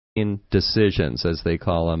decisions, as they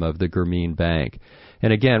call them, of the Grameen Bank.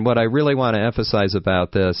 And again, what I really want to emphasize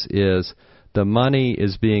about this is the money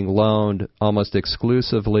is being loaned almost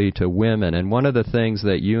exclusively to women. And one of the things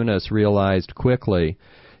that Yunus realized quickly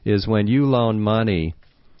is when you loan money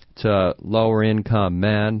to lower income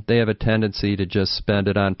men, they have a tendency to just spend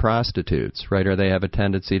it on prostitutes, right? Or they have a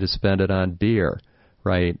tendency to spend it on beer,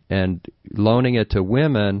 right? And loaning it to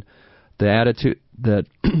women, the attitude that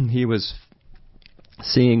he was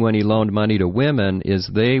seeing when he loaned money to women is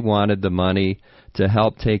they wanted the money to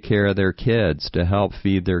help take care of their kids, to help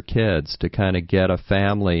feed their kids, to kind of get a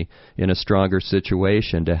family in a stronger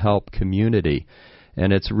situation, to help community.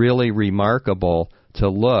 And it's really remarkable to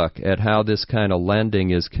look at how this kind of lending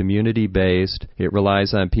is community-based. It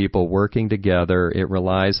relies on people working together. It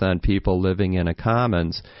relies on people living in a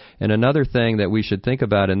commons. And another thing that we should think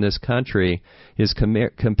about in this country is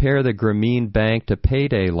compare the Grameen Bank to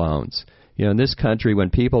payday loans. You know, in this country, when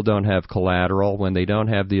people don't have collateral, when they don't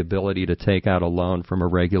have the ability to take out a loan from a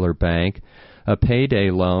regular bank, a payday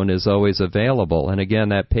loan is always available. And again,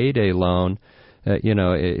 that payday loan,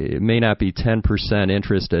 it may not be 10%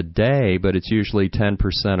 interest a day, but it's usually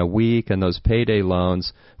 10% a week. And those payday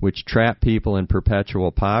loans, which trap people in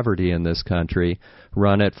perpetual poverty in this country,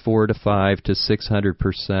 run at 4 to 5 to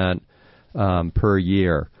 600% per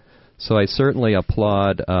year. So I certainly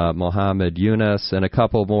applaud Muhammad Yunus. And a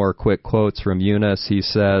couple more quick quotes from Yunus. He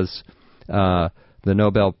says, the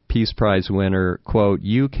Nobel Peace Prize winner, quote,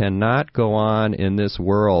 "You cannot go on in this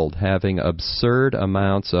world having absurd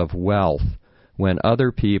amounts of wealth when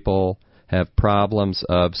other people have problems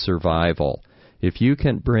of survival. If you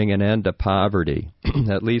can bring an end to poverty,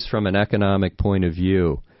 at least from an economic point of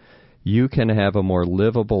view, you can have a more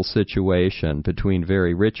livable situation between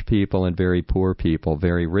very rich people and very poor people,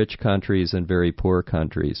 very rich countries and very poor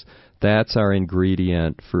countries. That's our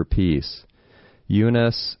ingredient for peace."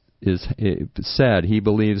 Yunus said he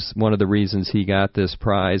believes one of the reasons he got this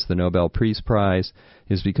prize, the Nobel Peace Prize,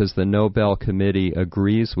 is because the Nobel Committee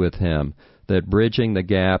agrees with him that bridging the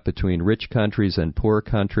gap between rich countries and poor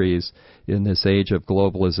countries in this age of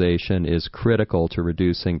globalization is critical to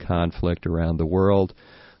reducing conflict around the world.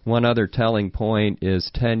 One other telling point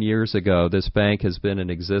is 10 years ago, this bank has been in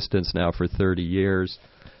existence now for 30 years.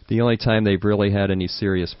 The only time they've really had any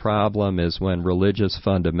serious problem is when religious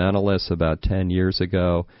fundamentalists about 10 years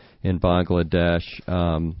ago in Bangladesh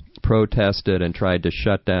protested and tried to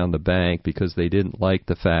shut down the bank because they didn't like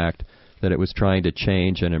the fact that it was trying to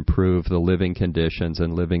change and improve the living conditions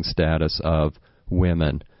and living status of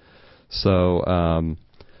women. So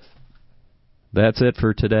that's it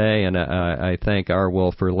for today, and I thank R.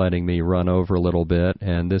 Wolf for letting me run over a little bit.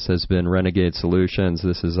 And this has been Renegade Solutions.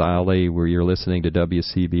 This is Ali, where you're listening to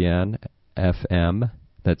WCBN FM.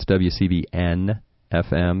 That's WCBN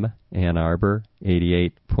FM, Ann Arbor,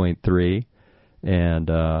 88.3. And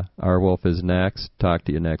R. Wolf is next. Talk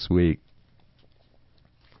to you next week.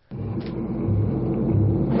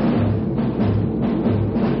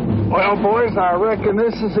 Well, boys, I reckon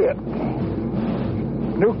this is it.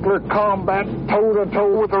 Nuclear combat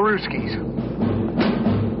toe-to-toe with the Ruskies.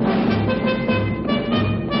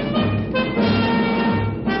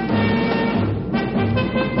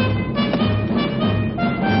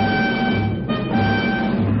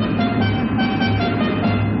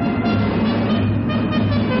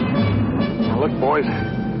 Now look, boys,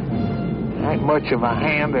 I ain't much of a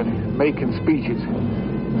hand in making speeches.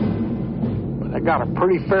 I got a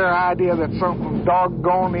pretty fair idea that something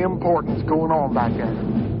doggone important's going on back there.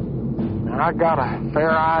 And I got a fair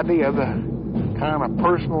idea of the kind of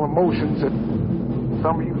personal emotions that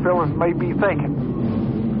some of you fellas may be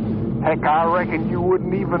thinking. Heck, I reckon you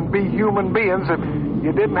wouldn't even be human beings if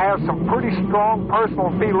you didn't have some pretty strong personal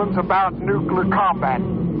feelings about nuclear combat.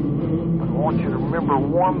 But I want you to remember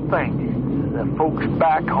one thing. The folks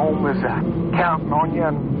back home is counting on you,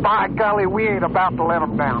 and by golly, we ain't about to let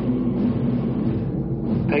them down.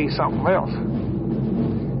 Tell you something else.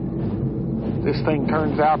 This thing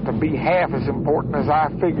turns out to be half as important as I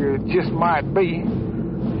figured it just might be.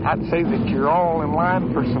 I'd say that you're all in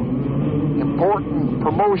line for some important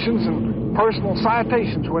promotions and personal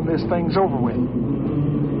citations when this thing's over with.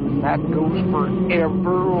 And that goes for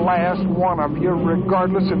every last one of you,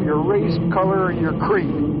 regardless of your race, color, or your creed.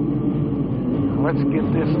 Now, let's get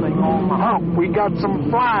this thing on the hump. We got some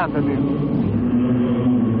flying to do.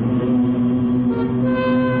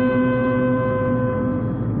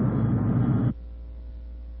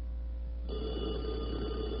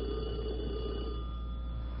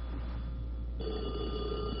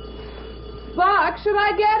 Should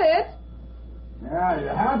I get it? Yeah, you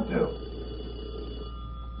have to.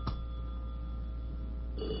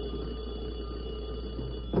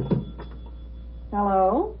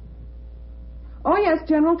 Hello? Oh, yes,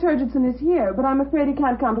 General Turgidson is here, but I'm afraid he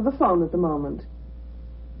can't come to the phone at the moment.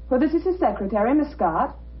 Well, this is his secretary, Miss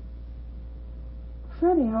Scott.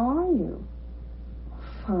 Freddie, how are you?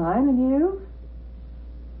 Fine, and you?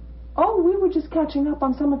 Oh, we were just catching up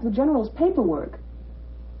on some of the General's paperwork.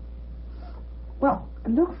 Well,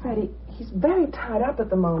 look, Freddie, he's very tied up at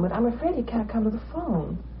the moment. I'm afraid he can't come to the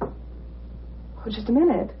phone. Oh, just a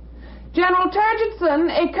minute. General Turgidson,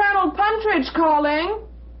 a Colonel Puntridge calling.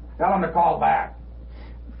 Tell him to call back.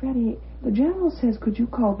 Freddie, the General says could you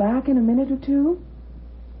call back in a minute or two?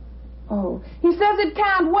 Oh, he says it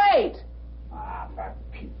can't wait.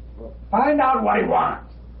 Find out what he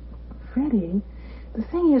wants. Freddie, the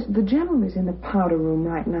thing is, the General is in the powder room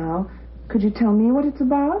right now. Could you tell me what it's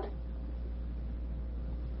about?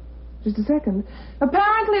 Just a second.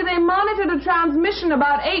 Apparently they monitored a transmission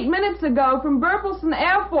about 8 minutes ago from Burpelson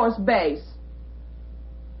Air Force Base.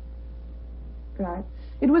 Right.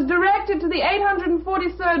 It was directed to the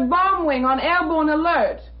 843rd Bomb Wing on airborne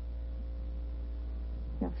alert.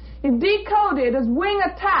 Yeah. It decoded as wing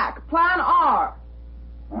attack, Plan R.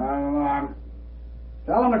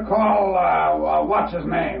 Tell him to call, what's his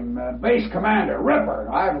name? Base Commander, Ripper.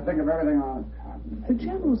 I have to think of everything on it. The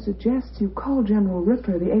General suggests you call General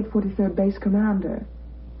Ripper, the 843rd Base Commander.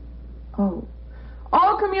 Oh.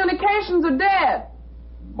 All communications are dead.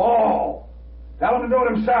 Bull. Tell him to do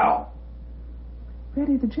it himself.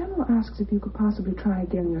 Freddie, the General asks if you could possibly try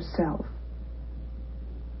again yourself.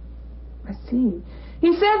 I see.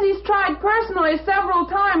 He says he's tried personally several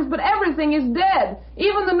times, but everything is dead.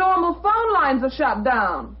 Even the normal phone lines are shut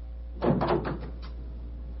down.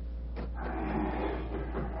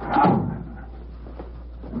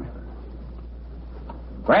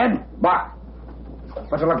 Fred? Buck.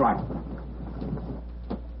 What's it look like?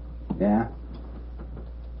 Yeah?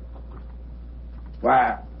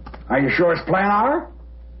 Why, are you sure it's Plan R?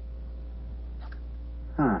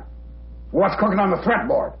 Huh. What's cooking on the threat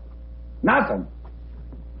board? Nothing.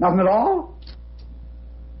 Nothing at all?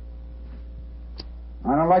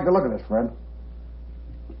 I don't like the look of this, Fred.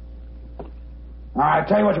 All right,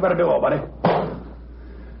 tell you what you better do, old buddy.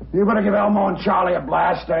 You better give Elmo and Charlie a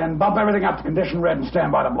blast and bump everything up to condition red and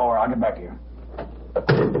stand by the blower. I'll get back to you.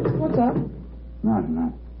 What's up?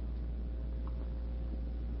 Nothing.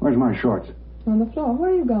 Where's my shorts? On the floor.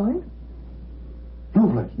 Where are you going? No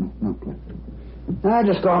place. No place. I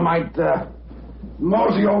just thought I might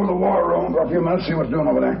mosey over to the war room for a few minutes, see what's doing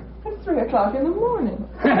over there. It's 3 o'clock in the morning.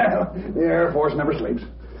 The Air Force never sleeps.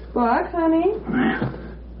 What, honey?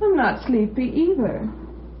 I'm not sleepy either.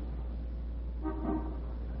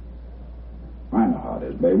 I know how it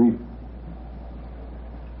is, baby.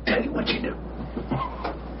 Tell you what you do.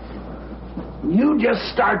 You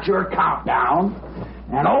just start your countdown,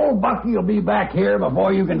 and old Bucky will be back here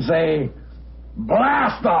before you can say,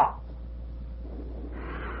 blast off.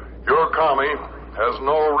 Your commie has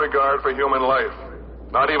no regard for human life,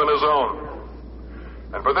 not even his own.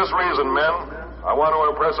 And for this reason, men, I want to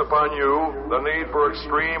impress upon you the need for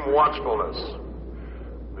extreme watchfulness.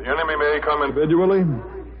 The enemy may come individually,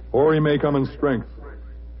 or he may come in strength.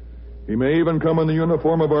 He may even come in the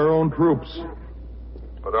uniform of our own troops.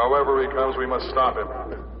 But however he comes, we must stop him.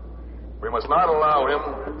 We must not allow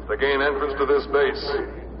him to gain entrance to this base.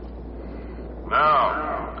 Now,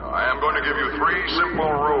 I am going to give you 3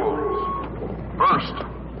 simple rules. First,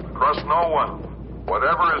 trust no one,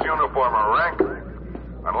 whatever his uniform or rank,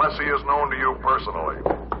 unless he is known to you personally.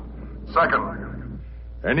 Second,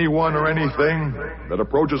 anyone or anything that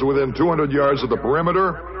approaches within 200 yards of the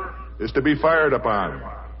perimeter is to be fired upon.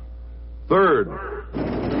 Third,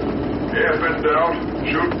 if in doubt,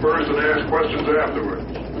 shoot first and ask questions afterwards.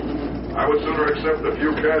 I would sooner accept a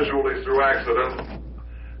few casualties through accident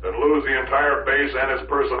than lose the entire base and its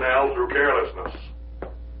personnel through carelessness.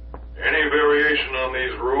 Any variation on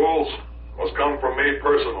these rules must come from me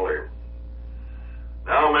personally.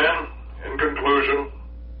 Now, men, in conclusion,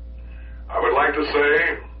 I would like to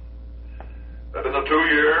say that in the 2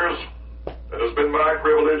 years it has been my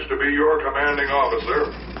privilege to be your commanding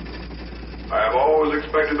officer, I have always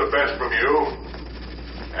expected the best from you,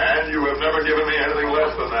 and you have never given me anything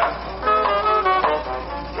less than that.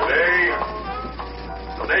 Today,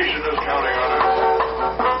 the nation is counting on us,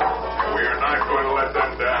 and we are not going to let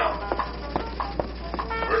them down.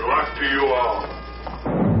 Good luck to you all.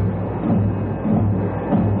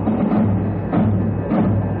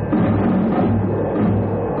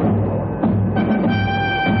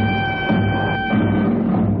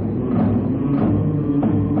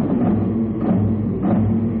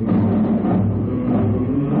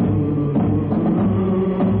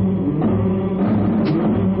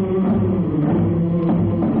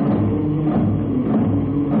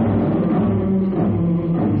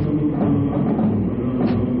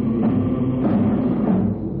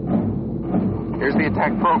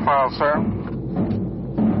 profile, sir.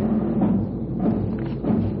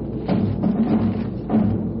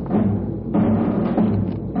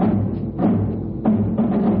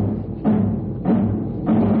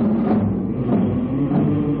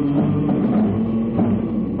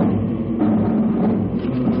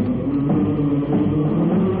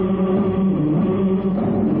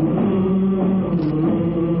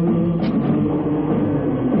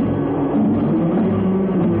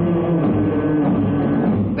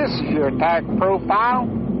 Attack profile.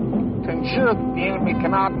 To ensure that the enemy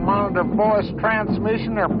cannot monitor voice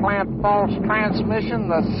transmission or plant false transmission,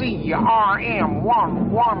 the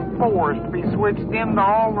CRM114 is to be switched into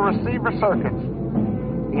all the receiver circuits.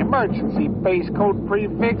 The emergency base code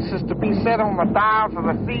prefix is to be set on the dials of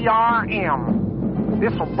the CRM.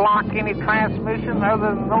 This will block any transmission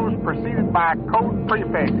other than those preceded by a code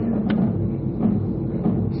prefix.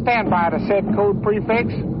 Stand by to set code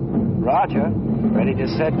prefix. Roger. Ready to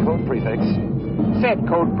set code prefix. Set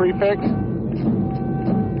code prefix.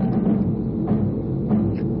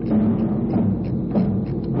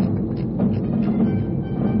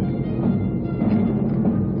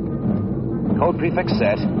 Code prefix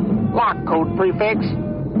set. Lock code prefix.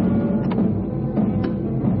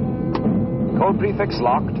 Code prefix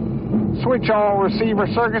locked. Switch all receiver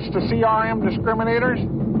circuits to CRM discriminators.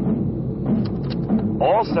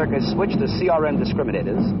 All circuits switch to CRM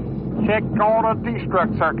discriminators. Check all the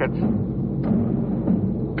destruct circuits.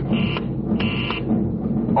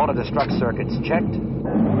 Auto destruct circuits checked.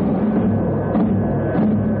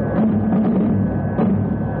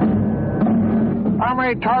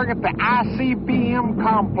 Primary target the ICBM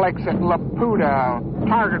complex at Laputa.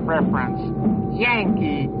 Target reference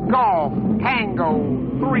Yankee Golf Tango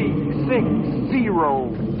 360.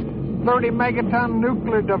 30 megaton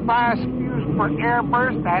nuclear device fused for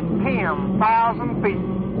airburst at 10,000 feet.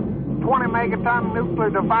 20 megaton nuclear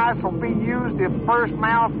device will be used if first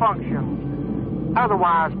malfunctions.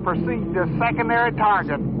 Otherwise, proceed to secondary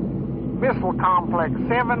target. Missile complex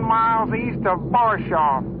 7 miles east of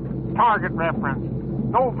Barshoff. Target reference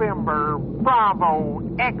November Bravo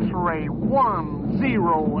X-ray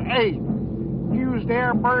 108. Used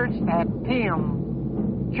airburst at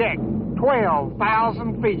 10. Check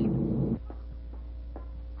 12,000 feet.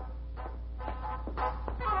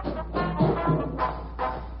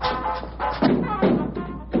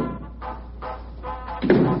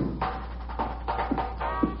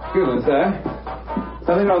 Excuse me, sir.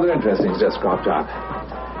 Something rather interesting has just cropped up.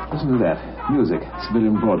 Listen to that. Music.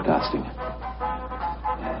 Civilian broadcasting.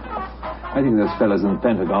 I think those fellows in the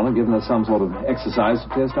Pentagon have given us some sort of exercise to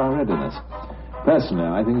test our readiness. Personally,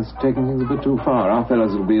 I think it's taking things a bit too far. Our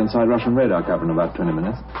fellows will be inside Russian radar cover in about 20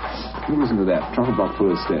 minutes. You listen to that. Trumpet block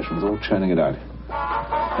full of stations, all churning it out.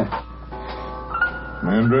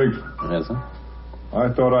 Mandrake? Yes, sir? I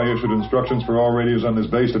thought I issued instructions for all radios on this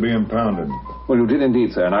base to be impounded. Well, you did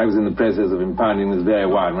indeed, sir, and I was in the process of impounding this very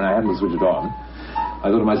wide when I happened to switch it on. I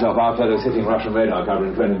thought to myself, our fellows hitting Russian radar cover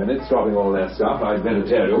in 20 minutes, stopping all their stuff, I'd better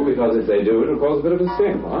tell you, because if they do, it'll cause a bit of a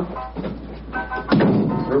stink, huh?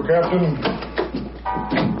 Sir, Captain,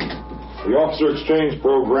 the officer exchange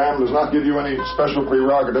program does not give you any special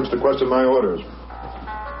prerogatives to question my orders.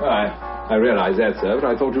 Well, I realize that, sir, but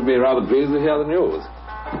I thought you'd be rather pleased to hear the news.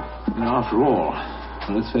 And after all,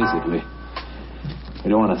 let's face it, we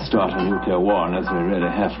don't want to start a nuclear war unless we really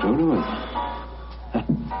have to, do we?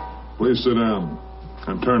 Please sit down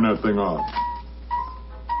and turn that thing off.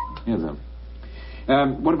 Yes, sir.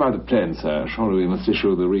 What about the plane, sir? Surely we must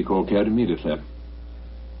issue the recall code immediately.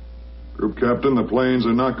 Group Captain, the planes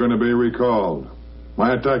are not going to be recalled.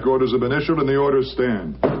 My attack orders have been issued and the orders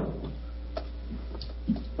stand.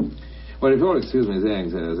 Well, if you'll excuse me saying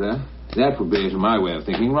so, sir, that would be, to my way of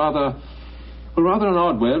thinking, rather an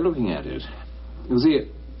odd way of looking at it. You see,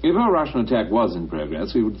 if a Russian attack was in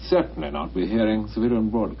progress, we would certainly not be hearing civilian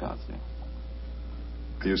broadcasting.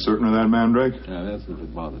 Are you certain of that, Mandrake? Yeah, that's a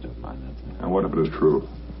bit positive, mind that. And what if it is true?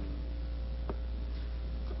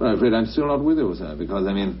 Well, I'm afraid I'm still not with you, sir, because,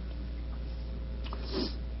 I mean,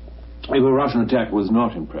 if a Russian attack was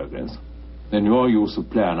not in progress, then your use of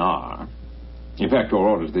Plan R, in fact, your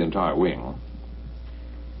orders to the entire wing,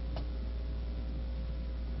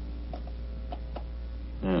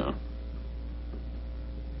 yeah.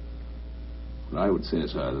 Well, I would say,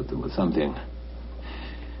 sir, that there was something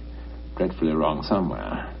dreadfully wrong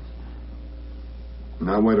somewhere.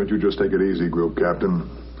 Now, why don't you just take it easy, Group Captain?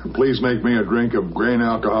 And please make me a drink of grain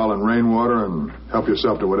alcohol and rainwater and help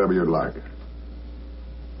yourself to whatever you'd like.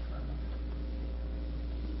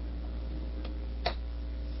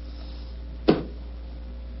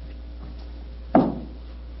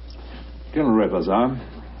 General Ripper, sir,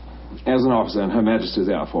 as an officer in Her Majesty's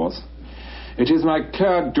Air Force, it is my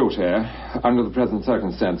clear duty, under the present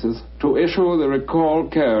circumstances, to issue the recall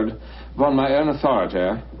code upon my own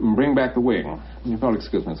authority and bring back the wing. You will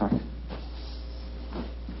excuse me, sir.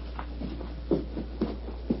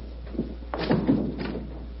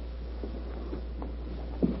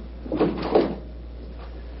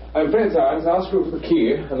 I'm afraid, sir, I must ask you for the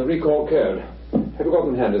key and the recall code. Have you got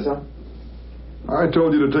them handy, sir? I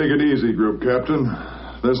told you to take it easy, Group Captain.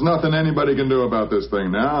 There's nothing anybody can do about this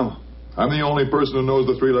thing now. I'm the only person who knows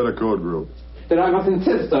the three-letter code group. Then I must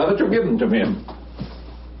insist, sir, that you give them to me.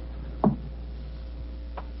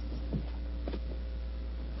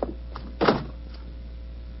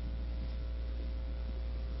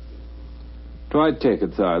 Do I take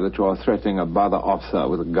it, sir, that you are threatening a brother officer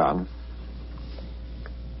with a gun?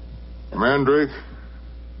 Mandrake,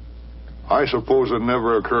 I suppose it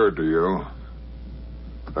never occurred to you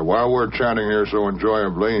that while we're chatting here so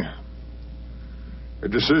enjoyably, a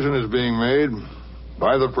decision is being made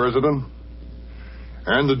by the President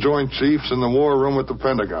and the Joint Chiefs in the war room at the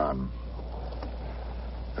Pentagon.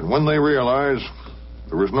 And when they realize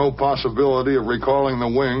there was no possibility of recalling the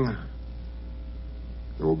wing,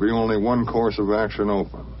 there will be only one course of action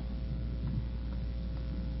open.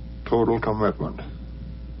 Total commitment.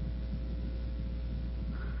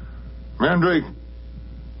 Mandrake,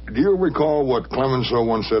 do you recall what Clemenceau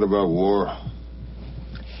once said about war?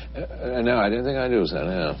 No, I didn't think I do, sir,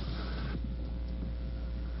 no.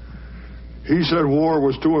 He said war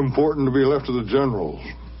was too important to be left to the generals.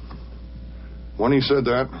 When he said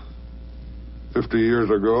that, 50 years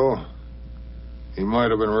ago, he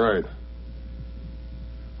might have been right.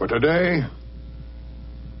 But today,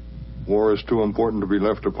 war is too important to be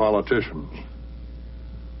left to politicians.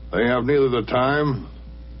 They have neither the time,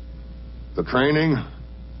 the training,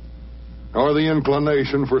 nor the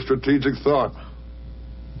inclination for strategic thought.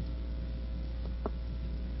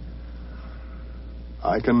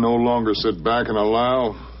 I can no longer sit back and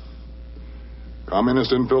allow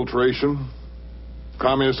communist infiltration,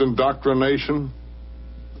 communist indoctrination,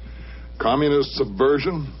 communist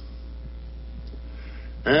subversion,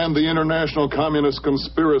 and the international communist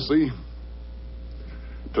conspiracy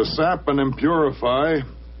to sap and impurify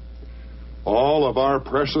all of our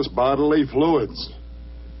precious bodily fluids.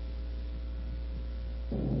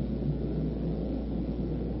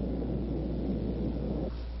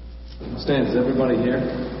 Stands everybody here?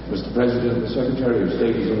 Mr. President, the Secretary of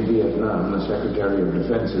State is in Vietnam, the Secretary of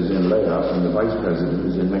Defense is in Laos, and the Vice President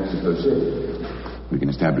is in Mexico City. We can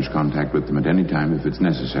establish contact with them at any time if it's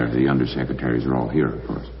necessary. The undersecretaries are all here, of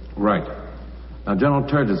course. Right. Now, General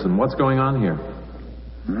Turgidson, what's going on here?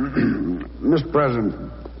 Mr.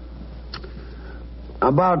 President,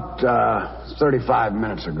 about 35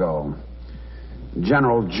 minutes ago,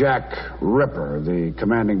 General Jack Ripper, the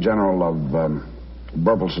commanding general of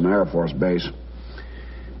Burleson Air Force Base,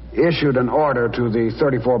 issued an order to the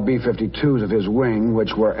 34 B-52s of his wing,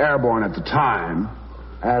 which were airborne at the time,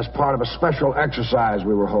 as part of a special exercise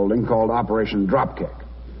we were holding called Operation Dropkick.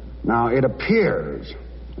 Now, it appears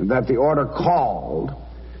that the order called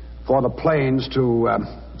for the planes to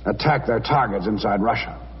attack their targets inside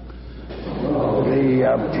Russia.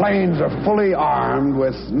 The planes are fully armed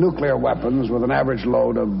with nuclear weapons with an average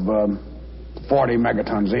load of 40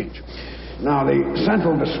 megatons each. Now, the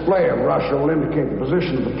central display of Russia will indicate the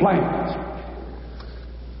position of the planes.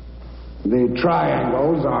 The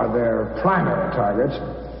triangles are their primary targets.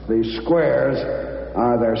 The squares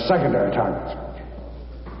are their secondary targets.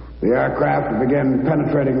 The aircraft will begin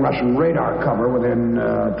penetrating Russian radar cover within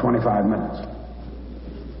 25 minutes.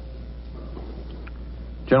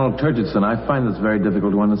 General Turgidson, I find this very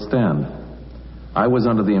difficult to understand. I was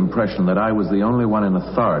under the impression that I was the only one in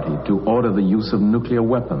authority to order the use of nuclear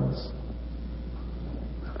weapons.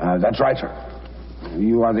 That's right, sir.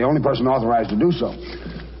 You are the only person authorized to do so.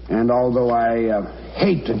 And although I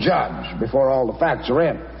hate to judge before all the facts are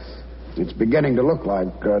in, it's beginning to look like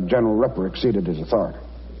General Ripper exceeded his authority.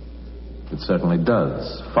 It certainly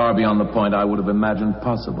does. Far beyond the point I would have imagined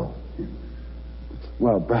possible.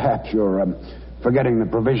 Well, perhaps you're forgetting the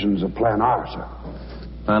provisions of Plan R, sir.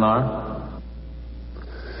 Plan R?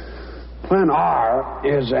 Plan R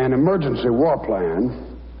is an emergency war plan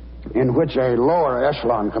in which a lower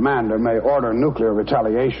echelon commander may order nuclear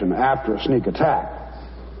retaliation after a sneak attack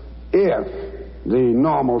if the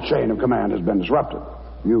normal chain of command has been disrupted.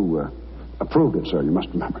 You approved it, sir, you must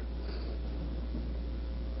remember.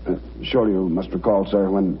 Surely you must recall, sir,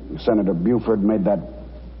 when Senator Buford made that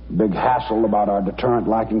big hassle about our deterrent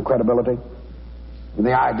lacking credibility.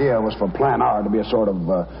 The idea was for Plan R to be a sort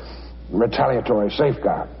of retaliatory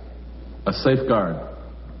safeguard. A safeguard?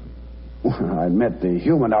 Well, I admit the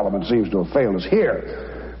human element seems to have failed us here.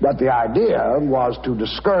 But the idea was to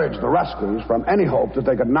discourage the Ruskies from any hope that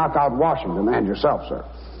they could knock out Washington and yourself, sir,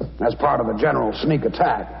 as part of a general sneak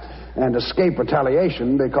attack and escape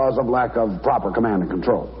retaliation because of lack of proper command and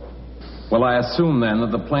control. Well, I assume, then,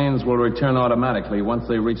 that the planes will return automatically once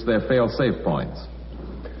they reach their fail-safe points.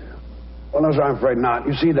 Well, no, sir, I'm afraid not.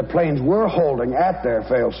 You see, the planes were holding at their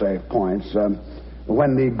fail-safe points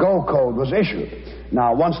when the go code was issued.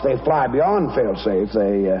 Now, once they fly beyond fail-safe,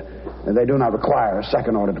 they do not require a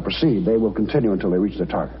second order to proceed. They will continue until they reach their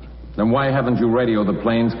target. Then why haven't you radioed the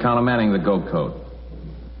planes countermanding the go code?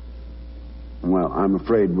 Well, I'm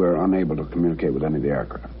afraid we're unable to communicate with any of the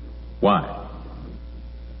aircraft. Why?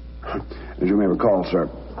 As you may recall, sir,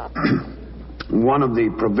 one of the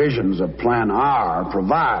provisions of Plan R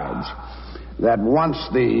provides that once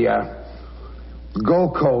the go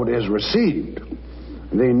code is received,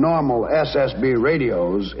 the normal SSB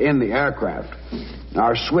radios in the aircraft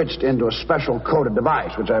are switched into a special coded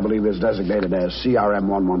device, which I believe is designated as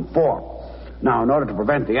CRM-114. Now, in order to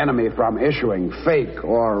prevent the enemy from issuing fake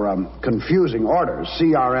or confusing orders,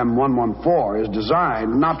 CRM-114 is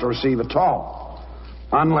designed not to receive at all,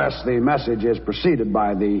 unless the message is preceded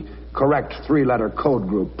by the correct three-letter code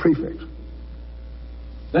group prefix.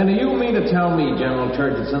 Then do you mean to tell me, General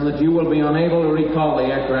Turgidson, that you will be unable to recall the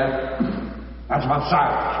aircraft? That's about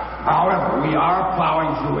silence. However, we are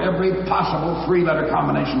plowing through every possible three-letter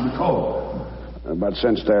combination of the code. But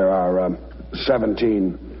since there are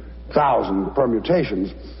 17,000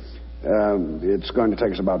 permutations, it's going to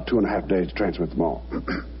take us about 2.5 days to transmit them all.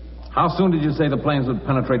 How soon did you say the planes would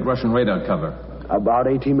penetrate Russian radar cover? About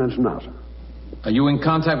 18 minutes from now, sir. Are you in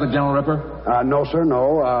contact with General Ripper? No, sir,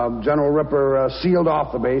 no. General Ripper sealed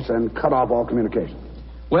off the base and cut off all communication.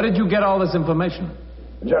 Where did you get all this information?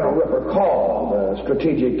 General Ripper called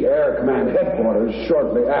Strategic Air Command headquarters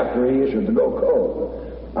shortly after he issued the go code.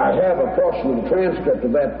 I have a portion of the transcript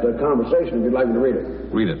of that conversation if you'd like me to read it.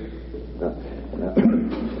 Read it.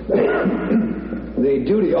 The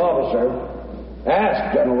duty officer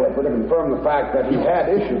asked General Ripper to confirm the fact that he had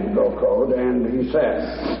issued the go code, and he said,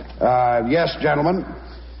 yes, gentlemen,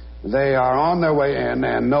 they are on their way in,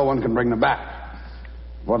 and no one can bring them back.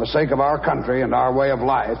 For the sake of our country and our way of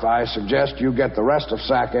life, I suggest you get the rest of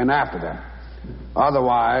SAC in after them.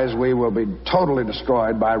 Otherwise, we will be totally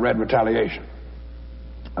destroyed by Red retaliation.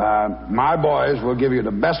 My boys will give you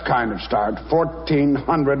the best kind of start,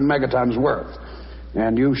 1,400 megatons worth.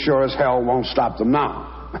 And you sure as hell won't stop them now.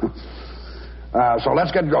 So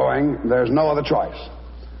let's get going. There's no other choice.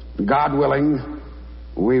 God willing,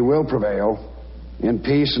 we will prevail in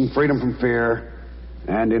peace and freedom from fear,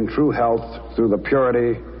 and in true health through the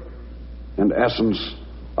purity and essence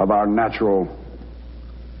of our natural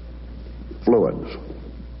fluids.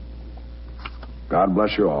 God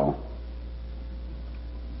bless you all.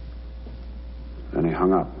 And he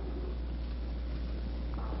hung up.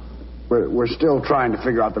 We're still trying to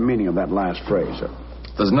figure out the meaning of that last phrase, sir.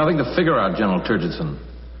 There's nothing to figure out, General Turgidson.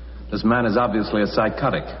 This man is obviously a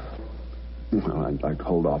psychotic. Well, I'd like to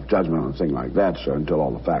hold off judgment on a thing like that, sir, until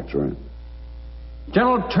all the facts are in.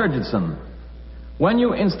 General Turgidson, when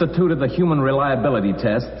you instituted the human reliability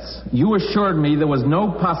tests, you assured me there was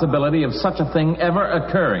no possibility of such a thing ever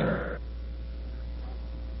occurring.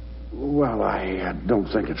 Well, I don't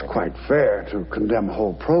think it's quite fair to condemn a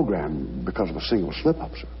whole program because of a single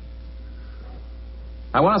slip-up, sir.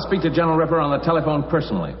 I want to speak to General Ripper on the telephone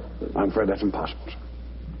personally. I'm afraid that's impossible, sir.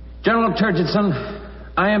 General Turgidson,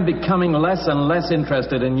 I am becoming less and less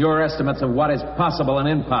interested in your estimates of what is possible and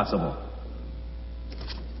impossible.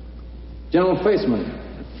 General Faceman.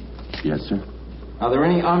 Yes, sir? Are there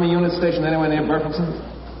any Army units stationed anywhere near Burfleson?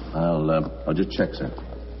 I'll just check, sir.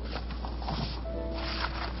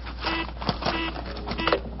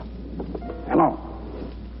 Hello.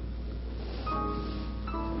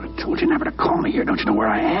 I told you never to call me here. Don't you know where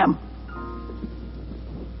I am?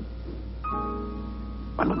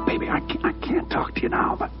 Well, look, baby, I can't talk to you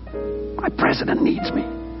now, but my president needs me.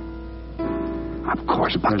 Of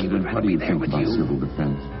course, Bucky would rather be there with you. Civil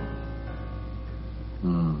defense?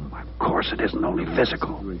 Of course, it isn't only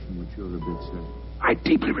physical. I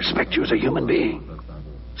deeply respect you as a human being.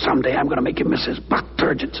 Someday I'm going to make you Mrs. Buck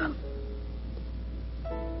Turgidson.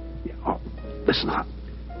 Yeah, oh, listen up.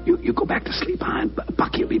 You go back to sleep, huh? And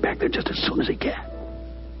Bucky will be back there just as soon as he can.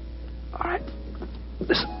 All right?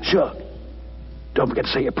 Listen, Shug, don't forget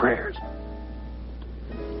to say your prayers.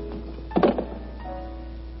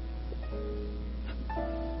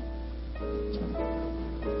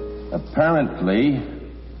 Apparently,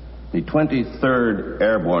 the 23rd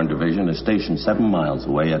Airborne Division is stationed 7 miles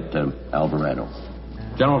away at Alvarado.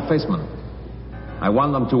 General Faceman. I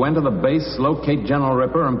want them to enter the base, locate General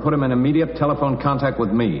Ripper, and put him in immediate telephone contact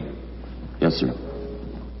with me. Yes, sir.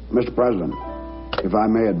 Mr. President, if I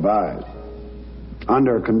may advise,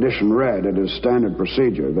 under Condition Red, it is standard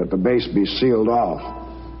procedure that the base be sealed off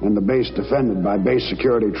and the base defended by base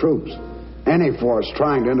security troops. Any force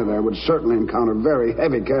trying to enter there would certainly encounter very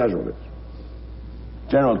heavy casualties.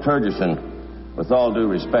 General Turgison, with all due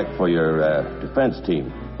respect for your defense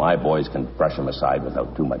team, my boys can brush them aside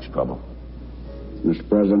without too much trouble. Mr.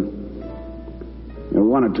 President, there are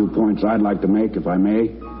one or two points I'd like to make, if I may.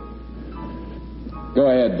 Go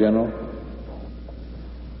ahead, General.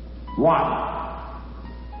 One,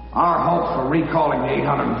 our hopes for recalling the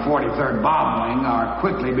 843rd bomb wing are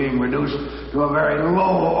quickly being reduced to a very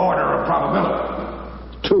low order of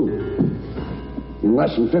probability. Two, in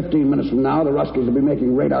less than 15 minutes from now, the Ruskies will be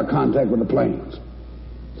making radar contact with the planes.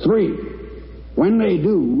 Three, when they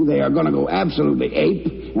do, they are going to go absolutely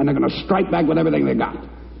ape, and they're going to strike back with everything they got.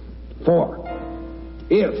 Four,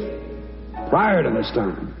 if, prior to this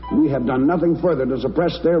time, we have done nothing further to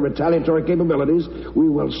suppress their retaliatory capabilities, we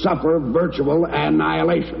will suffer virtual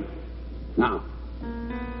annihilation. Now,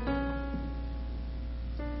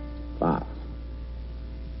 5,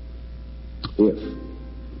 if,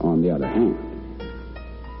 on the other hand,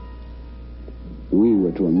 we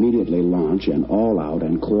were to immediately launch an all-out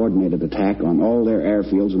and coordinated attack on all their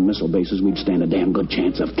airfields and missile bases, we'd stand a damn good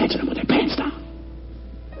chance of catching them with their pants down.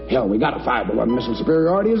 Hell, we got a 5-to-1 missile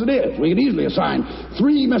superiority as it is. We could easily assign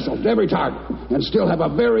 3 missiles to every target and still have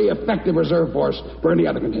a very effective reserve force for any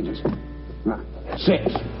other contingency.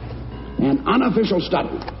 6, an unofficial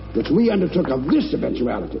study which we undertook of this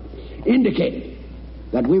eventuality indicated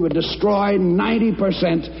that we would destroy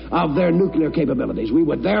 90% of their nuclear capabilities. We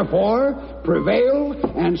would therefore prevail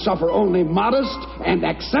and suffer only modest and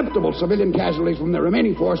acceptable civilian casualties from the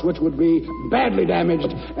remaining force, which would be badly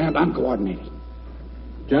damaged and uncoordinated.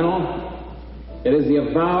 General, it is the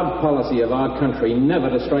avowed policy of our country never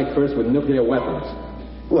to strike first with nuclear weapons.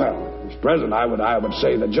 Well, Mr. President, I would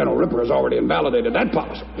say that General Ripper has already invalidated that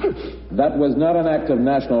policy. That was not an act of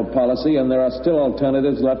national policy, and there are still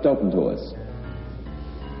alternatives left open to us.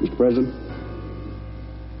 Mr. President,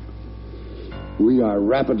 we are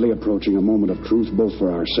rapidly approaching a moment of truth, both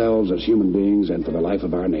for ourselves as human beings and for the life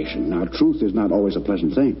of our nation. Now, truth is not always a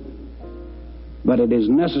pleasant thing. But it is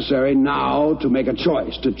necessary now to make a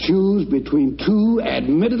choice, to choose between two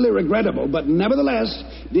admittedly regrettable, but nevertheless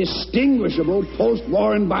distinguishable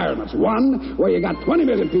post-war environments. One where you got 20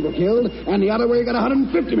 million people killed, and the other where you got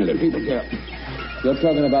 150 million people killed. You're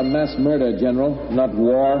talking about mass murder, General, not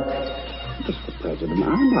war. Mr. President,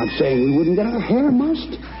 I'm not saying we wouldn't get our hair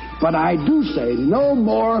mussed, but I do say no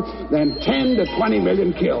more than 10 to 20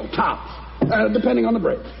 million killed, tops, depending on the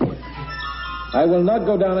break. I will not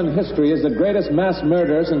go down in history as the greatest mass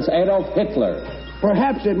murderer since Adolf Hitler.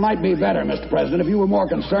 Perhaps it might be better, Mr. President, if you were more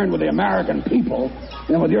concerned with the American people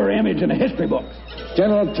than with your image in the history books.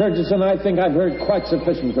 General Turgison, I think I've heard quite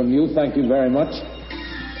sufficient from you. Thank you very much.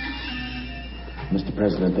 Mr.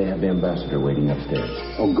 President, they have the ambassador waiting upstairs.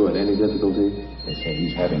 Oh, good. Any difficulty? They say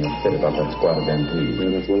he's having a fit about that squad of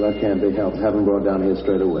MPs. Well, that can't be helped. Have him brought down here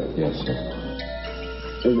straight away. Yes, sir.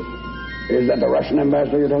 Is that the Russian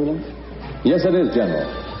ambassador you're talking about? Yes, it is, General.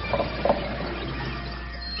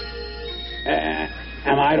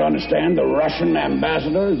 Am I to understand the Russian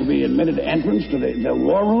ambassador is to be admitted entrance to the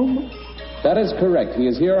war room? That is correct. He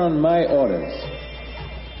is here on my orders.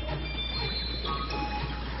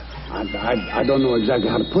 I don't know exactly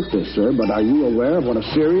how to put this, sir, but are you aware of what a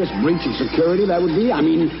serious breach of security that would be? I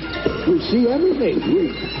mean, we see everything.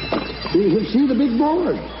 We see the big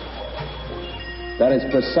board. That is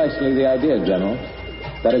precisely the idea, General.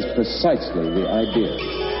 That is precisely the idea.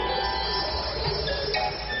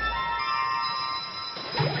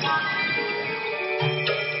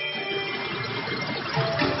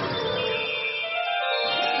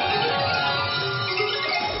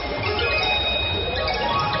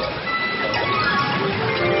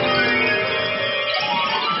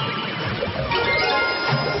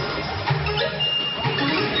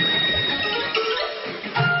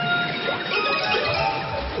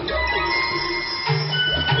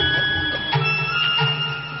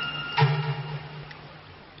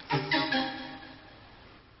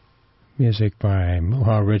 Music by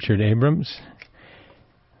Richard Abrams.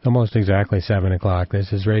 Almost exactly 7 o'clock.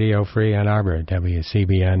 This is Radio Free Ann Arbor,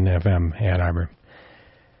 WCBN FM Ann Arbor.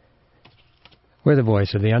 We're the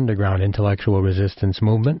voice of the underground intellectual resistance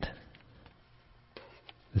movement.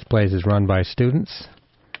 This place is run by students,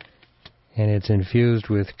 and it's infused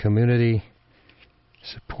with community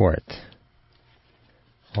support.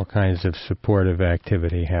 All kinds of supportive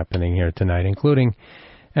activity happening here tonight, including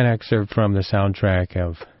an excerpt from the soundtrack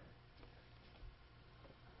of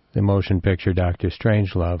the motion picture Dr.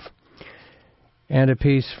 Strangelove, and a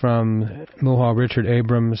piece from Muhal Richard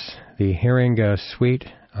Abrams, the Herringa Suite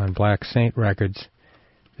on Black Saint Records.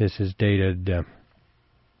 This is dated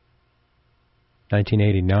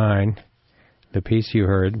 1989. The piece you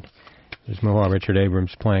heard is Muhal Richard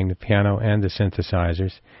Abrams playing the piano and the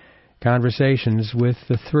synthesizers. Conversations with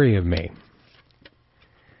the Three of Me.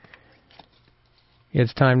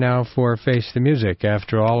 It's time now for Face the Music.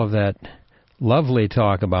 After all of that lovely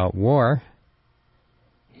talk about war,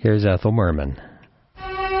 here's Ethel Merman.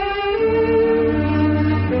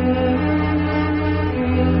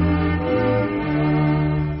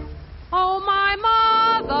 Oh, my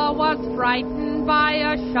mother was frightened by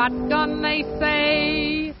a shotgun, they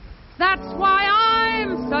say. That's why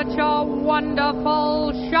I'm such a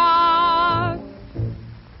wonderful shot.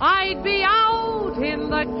 I'd be out in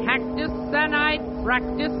the cactus and I'd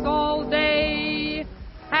practice all day.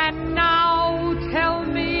 And now tell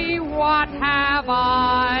me, what have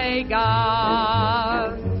I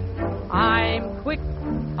got? I'm quick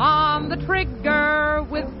on the trigger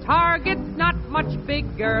with targets not much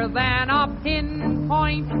bigger than a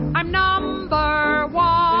pinpoint. I'm number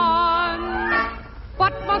one.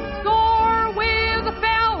 But my score with a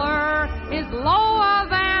feller is lower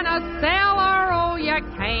than a sailor. Oh, you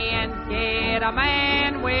can't get a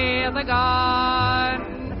man with a gun.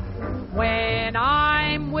 When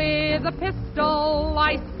I'm with a pistol,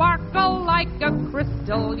 I sparkle like a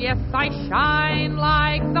crystal. Yes, I shine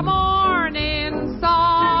like the morning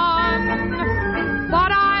sun.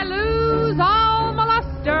 But I lose all my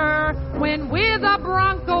luster when with a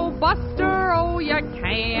Bronco Buster. Oh, you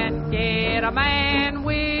can't get a man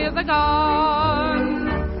with a gun.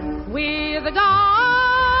 With a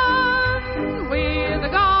gun. With a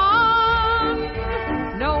gun.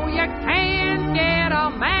 No, you can't get a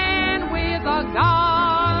man with a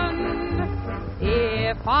gun.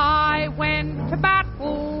 If I went to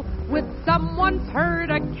battle with someone's herd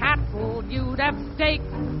of cattle, you'd have steak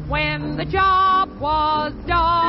when the job